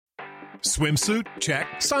Swimsuit? Check.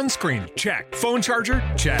 Sunscreen? Check. Phone charger?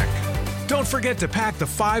 Check. Don't forget to pack the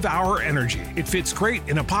 5-Hour Energy. It fits great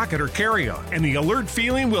in a pocket or carry-on, and the alert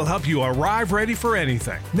feeling will help you arrive ready for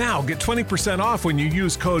anything. Now get 20% off when you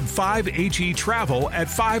use code 5HETRAVEL at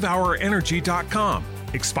 5hourenergy.com.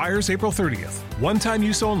 Expires April 30th. One-time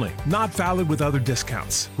use only. Not valid with other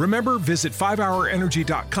discounts. Remember, visit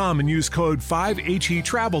 5hourenergy.com and use code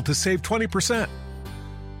 5HETRAVEL to save 20%.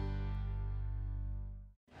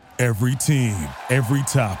 Every team, every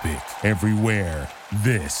topic, everywhere.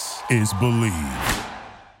 This is Believe.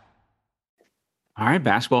 All right,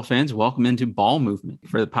 basketball fans, welcome into Ball Movement.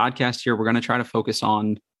 For the podcast here, we're going to try to focus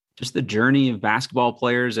on just the journey of basketball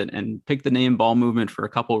players and pick the name Ball Movement for a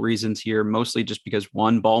couple of reasons here, mostly just because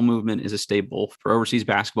one, ball movement is a staple for overseas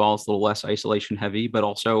basketball. It's a little less isolation heavy, but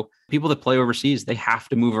also people that play overseas, they have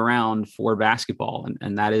to move around for basketball.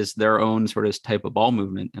 And that is their own sort of type of ball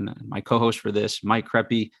movement. And my co-host for this, Mike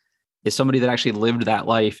Kreppe, is somebody that actually lived that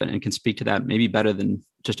life and can speak to that maybe better than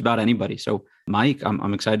just about anybody. So Mike,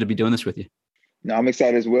 I'm excited to be doing this with you. No, I'm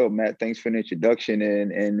excited as well, Matt. Thanks for the introduction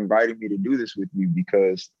and inviting me to do this with you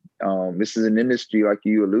because this is an industry, like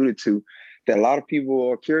you alluded to, that a lot of people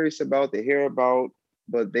are curious about, they hear about,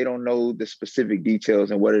 but they don't know the specific details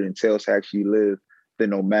and what it entails to actually live the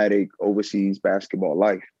nomadic overseas basketball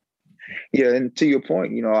life. Yeah, and to your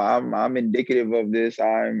point, you know, I'm indicative of this.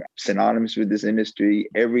 I'm synonymous with this industry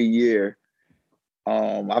every year.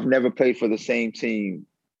 I've never played for the same team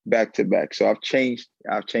back to back. So I've changed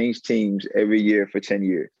teams every year for 10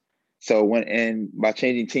 years. So by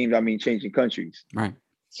changing teams, I mean changing countries. Right.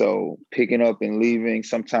 So picking up and leaving,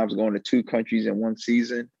 sometimes going to 2 countries in one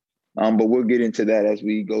season. But we'll get into that as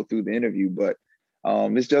we go through the interview. But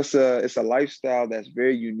it's a lifestyle that's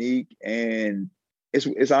very unique, and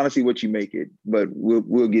it's honestly what you make it. But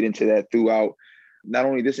we'll get into that throughout not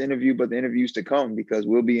only this interview, but the interviews to come, because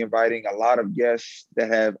we'll be inviting a lot of guests that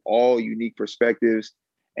have all unique perspectives.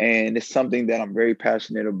 And it's something that I'm very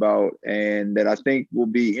passionate about and that I think will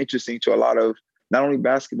be interesting to a lot of not only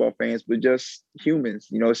basketball fans, but just humans.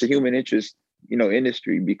 You know, it's a human interest,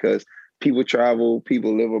 industry, because people travel,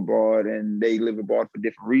 people live abroad, and they live abroad for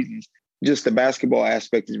different reasons. Just the basketball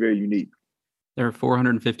aspect is very unique. There are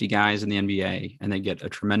 450 guys in the NBA, and they get a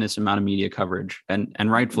tremendous amount of media coverage, and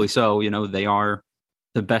rightfully so. You know, they are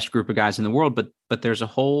the best group of guys in the world, but there's a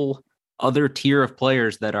whole other tier of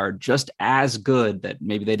players that are just as good, that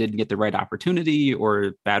maybe they didn't get the right opportunity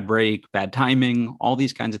or bad break, bad timing, all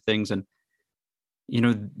these kinds of things. And,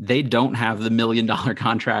 they don't have the $1 million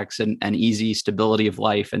contracts and easy stability of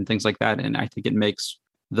life and things like that. And I think it makes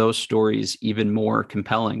those stories even more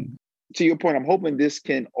compelling. To your point, I'm hoping this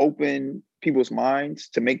can open people's minds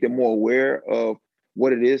to make them more aware of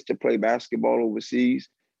what it is to play basketball overseas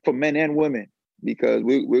for men and women, because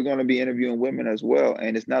we're going to be interviewing women as well.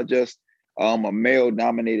 And it's not just a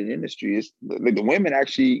male-dominated industry. It's the women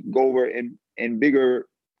actually go over in bigger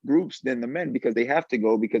groups than the men, because they have to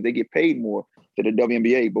go, because they get paid more to the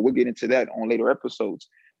WNBA. But we'll get into that on later episodes.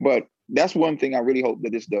 But that's one thing I really hope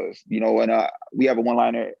that this does. And we have a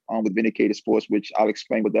one-liner with Vindicated Sports, which I'll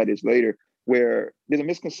explain what that is later, where there's a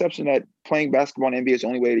misconception that playing basketball in the NBA is the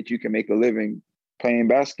only way that you can make a living playing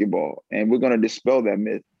basketball. And we're going to dispel that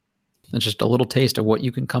myth. That's just a little taste of what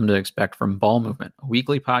you can come to expect from Ball Movement, a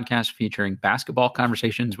weekly podcast featuring basketball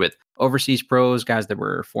conversations with overseas pros, guys that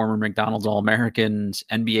were former McDonald's All-Americans,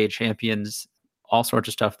 NBA champions, all sorts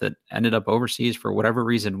of stuff that ended up overseas for whatever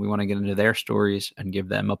reason. We want to get into their stories and give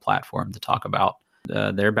them a platform to talk about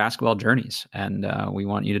their basketball journeys. And we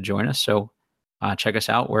want you to join us. So check us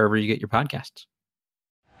out wherever you get your podcasts.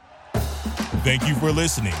 Thank you for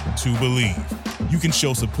listening to Believe. You can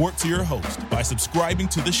show support to your host by subscribing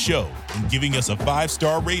to the show and giving us a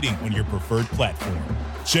 5-star rating on your preferred platform.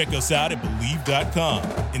 Check us out at Believe.com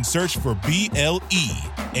and search for BLEAV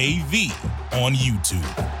on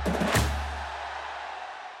YouTube.